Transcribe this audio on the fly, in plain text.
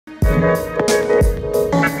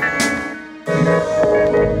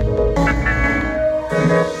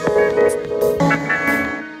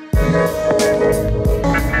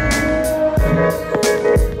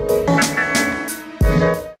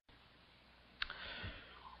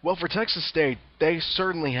Well, for Texas State, they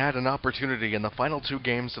certainly had an opportunity in the final two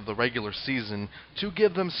games of the regular season to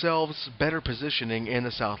give themselves better positioning in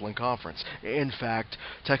the Southland Conference. In fact,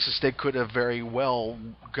 Texas State could have very well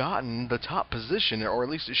gotten the top position, or at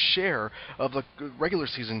least a share of the regular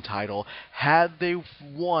season title, had they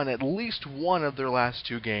won at least one of their last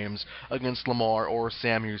two games against Lamar or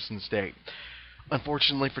Sam Houston State.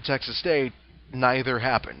 Unfortunately for Texas State, neither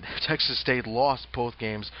happened. Texas State lost both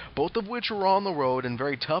games, both of which were on the road in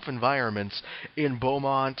very tough environments, in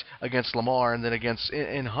Beaumont against Lamar and then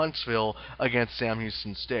in Huntsville against Sam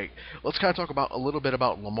Houston State. Let's kind of talk about a little bit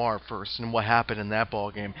about Lamar first and what happened in that ball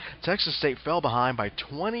game. Texas State fell behind by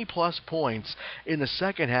 20 plus points in the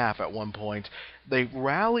second half at one point. They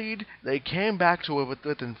rallied, they came back to it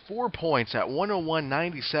within 4 points at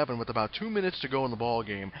 101-97 with about 2 minutes to go in the ball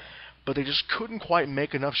game, but they just couldn't quite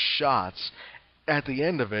make enough shots at the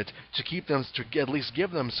end of it to at least give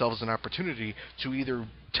themselves an opportunity to either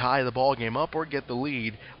tie the ball game up or get the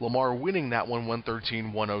lead. Lamar winning that one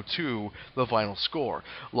 113-102, the final score.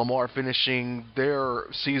 Lamar finishing their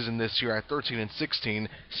season this year at 13-16,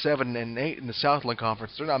 7-8 in the Southland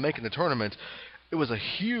Conference. They're not making the tournament. It was a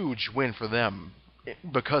huge win for them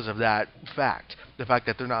because of that fact. The fact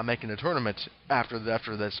that they're not making the tournament after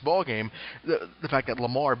this ball game, the fact that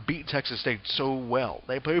Lamar beat Texas State so well.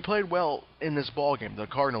 They played well in this ball game, the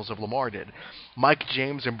Cardinals of Lamar did. Mike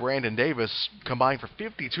James and Brandon Davis combined for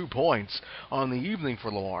 52 points on the evening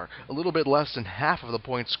for Lamar, a little bit less than half of the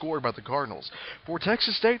points scored by the Cardinals. For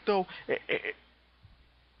Texas State, though,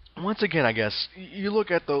 once again, I guess, you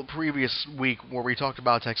look at the previous week where we talked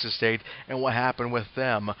about Texas State and what happened with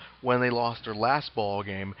them when they lost their last ball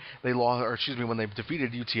game. When they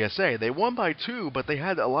defeated UTSA. They won by 2, but they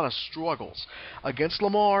had a lot of struggles. Against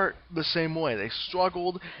Lamar, the same way. They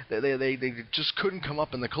struggled. They just couldn't come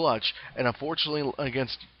up in the clutch. And unfortunately,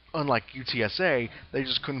 unlike UTSA, they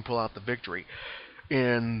just couldn't pull out the victory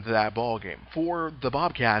in that ball game. For the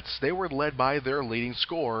Bobcats, they were led by their leading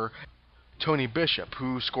scorer, Tony Bishop,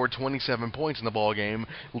 who scored 27 points in the ball game,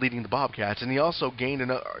 leading the Bobcats, and he also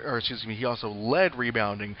he also led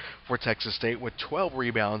rebounding for Texas State with 12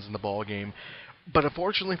 rebounds in the ball game. But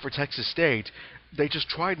unfortunately for Texas State, they just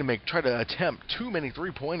tried to attempt too many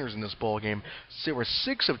three-pointers in this ball game. So they were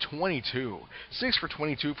 6 of 22, 6 for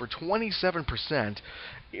 22 for 27%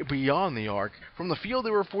 beyond the arc. From the field, they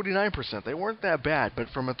were 49%. They weren't that bad, but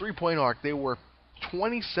from a three-point arc, they were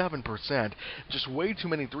 27%, just way too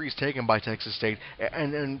many threes taken by Texas State,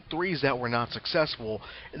 and threes that were not successful.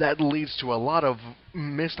 That leads to a lot of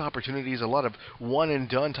missed opportunities, a lot of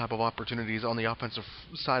one-and-done type of opportunities on the offensive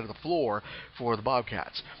side of the floor for the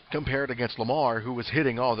Bobcats. Compared against Lamar, who was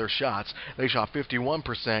hitting all their shots, they shot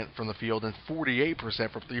 51% from the field and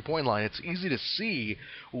 48% from three-point line. It's easy to see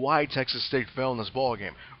why Texas State fell in this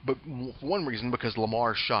ballgame. But one reason, because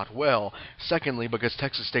Lamar shot well. Secondly, because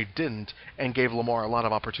Texas State didn't, and gave Lamar a lot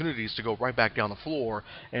of opportunities to go right back down the floor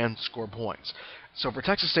and score points. So for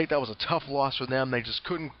Texas State, that was a tough loss for them. They just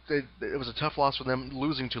couldn't. It was a tough loss for them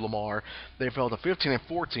losing to Lamar. They fell to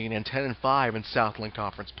 15-14 and 10-5 in Southland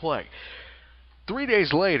Conference play. 3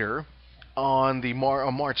 days later, on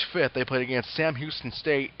March 5th, they played against Sam Houston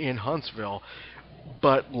State in Huntsville.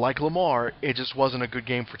 But like Lamar, it just wasn't a good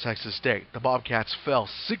game for Texas State. The Bobcats fell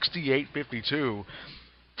 68-52.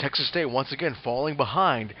 Texas State once again falling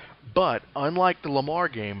behind, but unlike the Lamar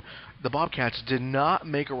game, the Bobcats did not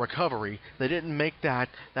make a recovery. They didn't make that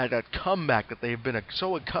comeback that they've been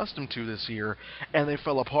so accustomed to this year, and they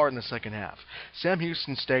fell apart in the second half. Sam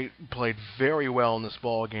Houston State played very well in this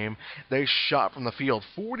ball game. They shot from the field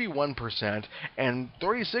 41% and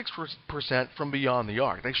 36% from beyond the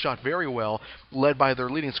arc. They shot very well, led by their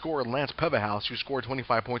leading scorer, Lance Pevahouse, who scored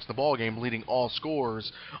 25 points in the ball game, leading all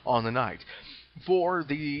scorers on the night. For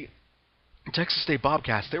the Texas State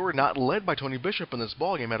Bobcats, they were not led by Tony Bishop in this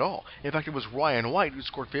ballgame at all. In fact, it was Ryan White who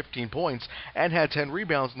scored 15 points and had 10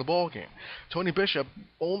 rebounds in the ballgame. Tony Bishop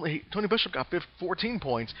got 14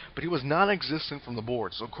 points, but he was non-existent from the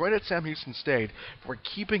board. So credit Sam Houston State for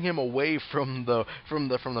keeping him away from the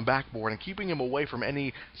backboard and keeping him away from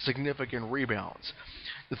any significant rebounds.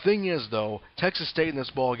 The thing is, though, Texas State in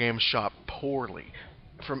this ballgame shot poorly.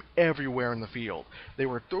 from everywhere in the field. They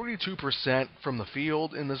were 32% from the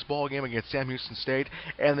field in this ball game against Sam Houston State,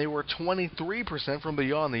 and they were 23% from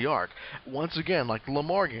beyond the arc. Once again, like the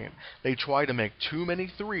Lamar game, they tried to make too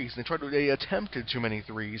many threes. They attempted too many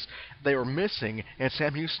threes. They were missing, and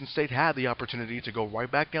Sam Houston State had the opportunity to go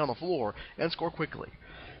right back down the floor and score quickly.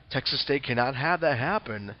 Texas State cannot have that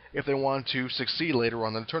happen if they want to succeed later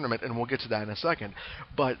on in the tournament, and we'll get to that in a second.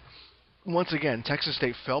 But once again, Texas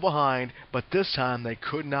State fell behind, but this time they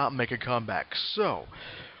could not make a comeback. So,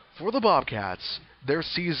 for the Bobcats, their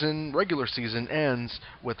regular season ends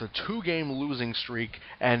with a 2-game losing streak,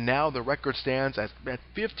 and now the record stands at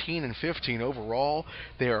 15-15 overall.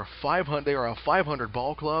 They are 500. They are a 500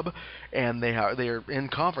 ball club, and they are in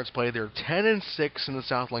conference play. They're 10-6 in the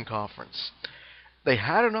Southland Conference. They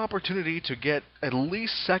had an opportunity to get at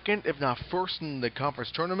least second, if not first, in the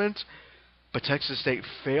conference tournament, but Texas State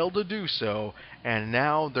failed to do so, and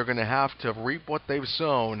now they're going to have to reap what they've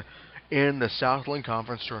sown in the Southland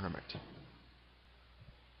Conference tournament.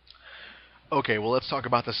 Okay, well, let's talk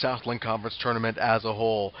about the Southland Conference tournament as a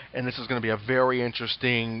whole, and this is going to be a very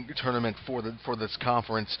interesting tournament for this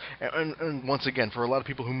conference. And once again, for a lot of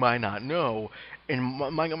people who might not know and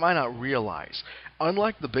might not realize,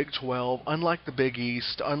 unlike the Big 12, unlike the Big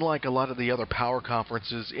East, unlike a lot of the other power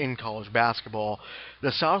conferences in college basketball,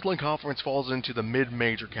 the Southland Conference falls into the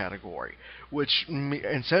mid-major category, which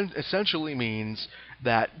essentially means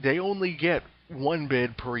that they only get one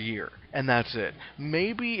bid per year, and that's it.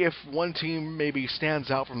 Maybe if one team maybe stands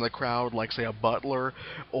out from the crowd, like say a Butler,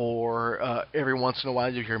 or every once in a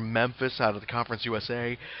while you hear Memphis out of the Conference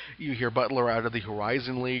USA, you hear Butler out of the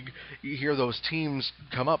Horizon League, you hear those teams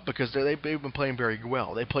come up because they've been playing very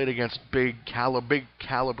well. They played against big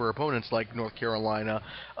caliber opponents like North Carolina,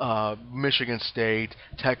 Michigan State,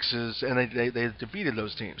 Texas, and they defeated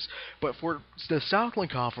those teams. But for the Southland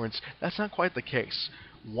Conference, that's not quite the case.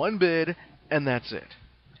 One bid, and that's it.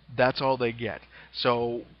 That's all they get.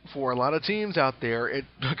 So for a lot of teams out there, it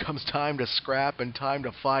becomes time to scrap and time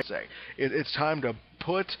to fight. It's time to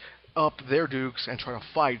put up their dukes and try to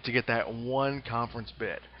fight to get that one conference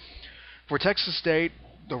bid. For Texas State,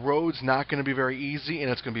 the road's not going to be very easy,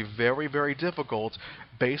 and it's going to be very, very difficult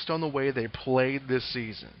based on the way they played this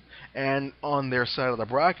season. And on their side of the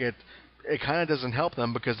bracket, it kind of doesn't help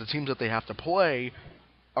them because the teams that they have to play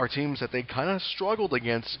are teams that they kind of struggled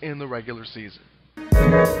against in the regular season.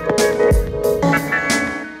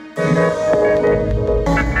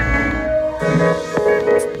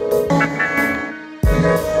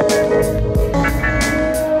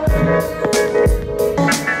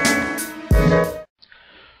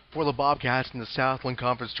 For the Bobcats in the Southland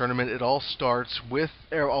Conference tournament, it all starts with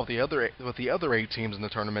the other 8 teams in the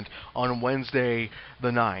tournament on Wednesday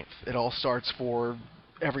the 9th. It all starts for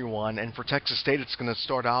everyone, and for Texas State, it's going to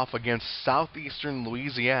start off against Southeastern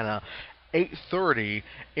Louisiana, 8:30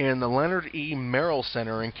 in the Leonard E. Merrill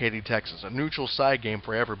Center in Katy, Texas. A neutral side game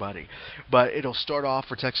for everybody. But it'll start off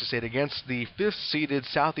for Texas State against the 5th-seeded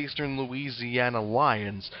Southeastern Louisiana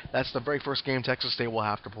Lions. That's the very first game Texas State will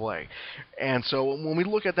have to play. And so when we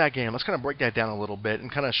look at that game, let's kind of break that down a little bit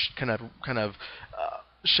and kind of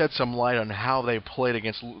shed some light on how they played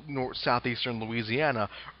against Southeastern Louisiana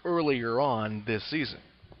earlier on this season.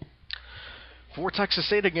 For Texas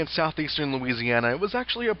State against Southeastern Louisiana, it was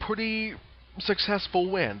actually a pretty successful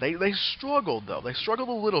win. They struggled, though. They struggled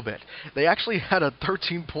a little bit. They actually had a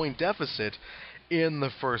 13-point deficit in the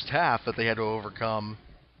first half that they had to overcome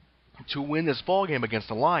to win this ballgame against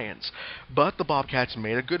the Lions. But the Bobcats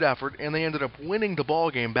made a good effort, and they ended up winning the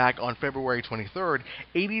ballgame back on February 23rd,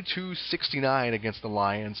 82-69 against the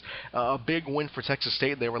Lions. A big win for Texas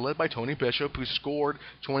State. They were led by Tony Bishop, who scored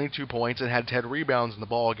 22 points and had 10 rebounds in the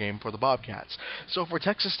ballgame for the Bobcats. So for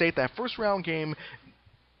Texas State, that first round game,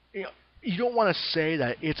 you don't want to say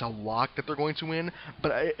that it's a lock that they're going to win,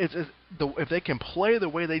 but if they can play the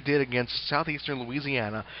way they did against Southeastern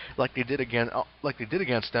Louisiana, like they did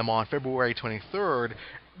against them on February 23rd,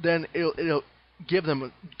 then it'll give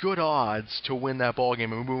them good odds to win that ball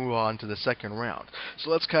game and move on to the second round.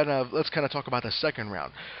 So let's kind of talk about the second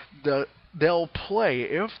round. They'll play,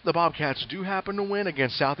 if the Bobcats do happen to win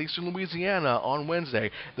against Southeastern Louisiana on Wednesday,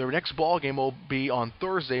 their next ball game will be on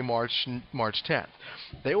Thursday, March 10th.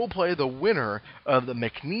 They will play the winner of the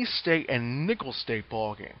McNeese State and Nicholls State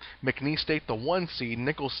ball game. McNeese State, the 1 seed,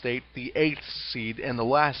 Nicholls State, the 8th seed, and the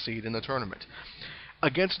last seed in the tournament.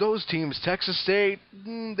 Against those teams, Texas State,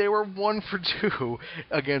 they were 1 for 2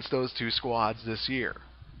 against those two squads this year.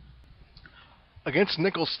 Against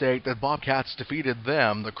Nicholls State, the Bobcats defeated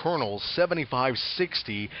them, the Colonels, 75-60,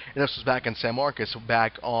 and this was back in San Marcos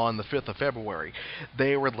back on the 5th of February.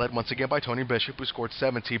 They were led once again by Tony Bishop, who scored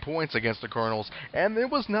 17 points against the Colonels, and it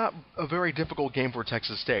was not a very difficult game for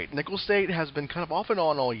Texas State. Nicholls State has been kind of off and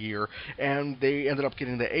on all year, and they ended up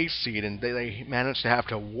getting the 8th seed, and they managed to have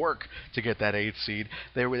to work to get that 8th seed.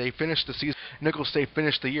 They finished the season. Nicholls State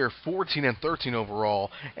finished the year 14-13 overall,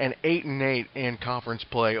 and 8-8 in conference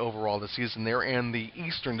play overall this season. They're in the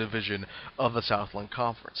Eastern Division of the Southland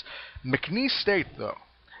Conference. McNeese State, though,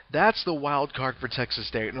 that's the wild card for Texas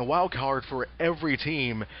State, and a wild card for every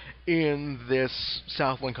team in this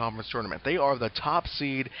Southland Conference tournament. They are the top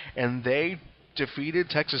seed, and they defeated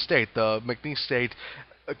Texas State, the McNeese State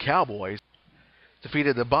Cowboys.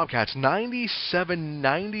 Defeated the Bobcats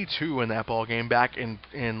 97-92 in that ball game back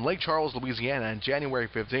in Lake Charles, Louisiana on January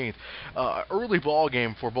 15th. Early ball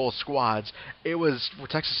game for both squads. It was for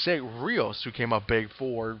Texas State Rios who came up big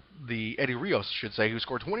for Eddie Rios, should say, who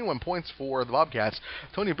scored 21 points for the Bobcats.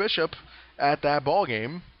 Tony Bishop at that ball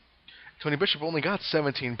game. Tony Bishop only got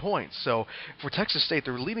 17 points. So for Texas State,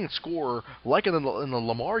 their leading scorer, like in the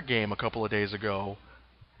Lamar game a couple of days ago,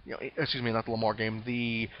 excuse me, not the Lamar game,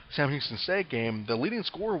 the Sam Houston State game, the leading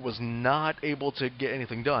scorer was not able to get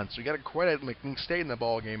anything done. So you got to credit McNeese State in the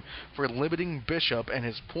ball game for limiting Bishop and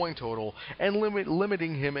his point total, and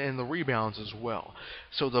limiting him in the rebounds as well.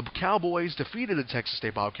 So the Cowboys defeated the Texas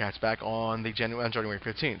State Bobcats back on January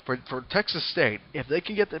 15th. For Texas State, if they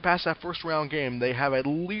can get past that first round game, they have at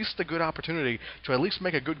least a good opportunity to at least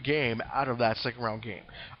make a good game out of that second round game.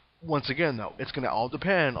 Once again, though, it's going to all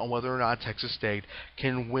depend on whether or not Texas State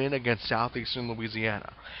can win against Southeastern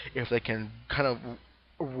Louisiana. If they can kind of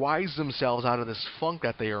rise themselves out of this funk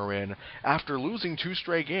that they are in after losing 2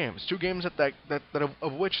 straight games, 2 games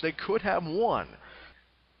of which they could have won.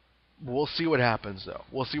 We'll see what happens, though.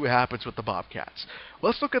 We'll see what happens with the Bobcats.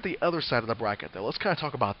 Let's look at the other side of the bracket, though. Let's kind of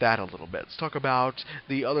talk about that a little bit. Let's talk about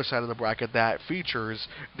the other side of the bracket that features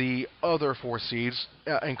the other 4 seeds,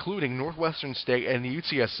 including Northwestern State and the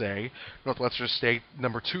UTSA. Northwestern State,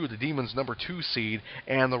 number 2, the Demons, number 2 seed,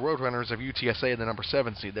 and the Roadrunners of UTSA, the number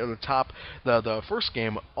 7 seed. They're the top, the first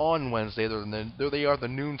game on Wednesday. They are the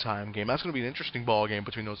noontime game. That's going to be an interesting ball game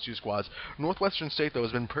between those 2 squads. Northwestern State, though,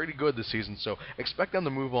 has been pretty good this season, so expect them to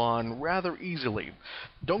move on rather easily.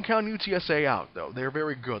 Don't count UTSA out, though. They're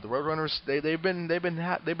very good. The Roadrunners,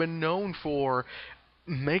 they've been known for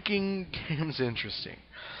making games interesting.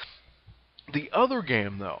 The other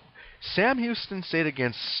game, though, Sam Houston State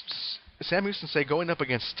going up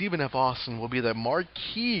against Stephen F. Austin will be the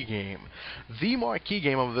marquee game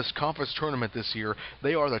of this conference tournament this year.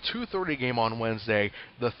 They are the 2:30 game on Wednesday.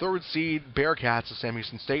 The 3rd seed Bearcats of Sam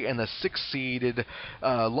Houston State and the 6th seeded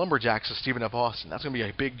Lumberjacks of Stephen F. Austin. That's going to be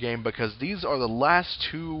a big game because these are the last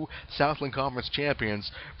 2 Southland Conference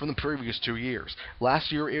champions from the previous 2 years.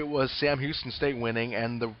 Last year it was Sam Houston State winning,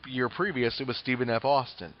 and the year previous it was Stephen F.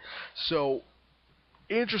 Austin. So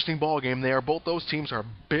interesting ball game there. Both those teams are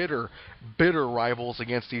bitter rivals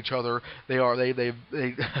against each other. They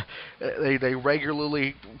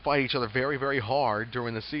regularly fight each other very, very hard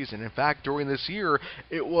during the season. In fact, during this year,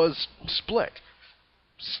 it was split.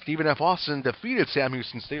 Stephen F. Austin defeated Sam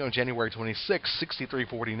Houston State on January 26,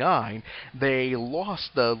 63-49. They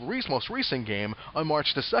lost the most recent game on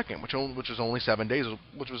March the 2nd, which was only 7 days,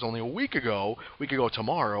 which was only a week ago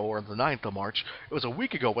tomorrow, or the 9th of March. It was a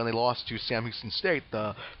week ago when they lost to Sam Houston State.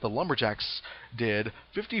 The Lumberjacks did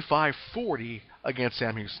 55-40 against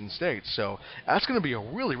Sam Houston State. So that's going to be a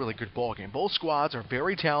really, really good ball game. Both squads are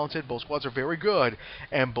very talented, both squads are very good,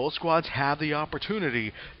 and both squads have the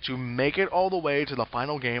opportunity to make it all the way to the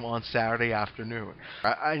final game on Saturday afternoon.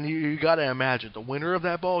 And you got to imagine the winner of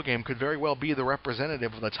that ball game could very well be the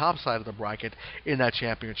representative of the top side of the bracket in that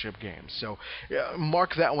championship game. So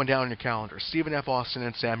mark that one down on your calendar. Stephen F. Austin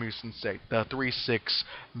and Sam Houston State, the 3-6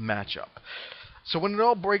 matchup. So when it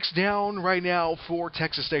all breaks down right now for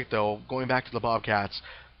Texas State, though, going back to the Bobcats,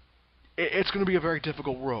 it's going to be a very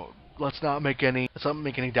difficult road. Let's not make any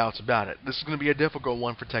doubts about it. This is going to be a difficult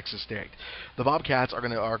one for Texas State. The Bobcats are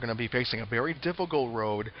going to be facing a very difficult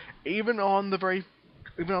road, even on the very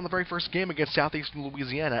first game against Southeastern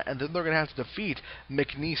Louisiana, and then they're going to have to defeat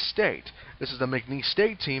McNeese State. This is the McNeese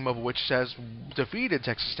State team of which has defeated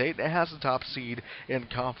Texas State and has the top seed in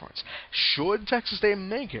conference. Should Texas State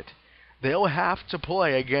make it, they'll have to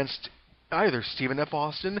play against either Stephen F.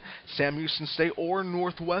 Austin, Sam Houston State, or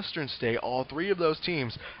Northwestern State. All 3 of those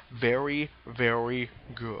teams, very, very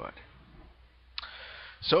good.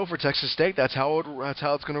 So for Texas State, that's how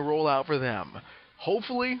it's going to roll out for them.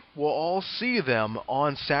 Hopefully, we'll all see them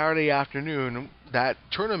on Saturday afternoon. That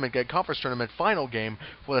tournament, that conference tournament final game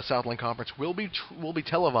for the Southland Conference will be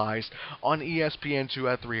televised on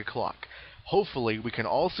ESPN2 at 3 o'clock. Hopefully, we can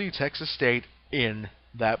all see Texas State in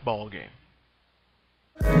that ball game.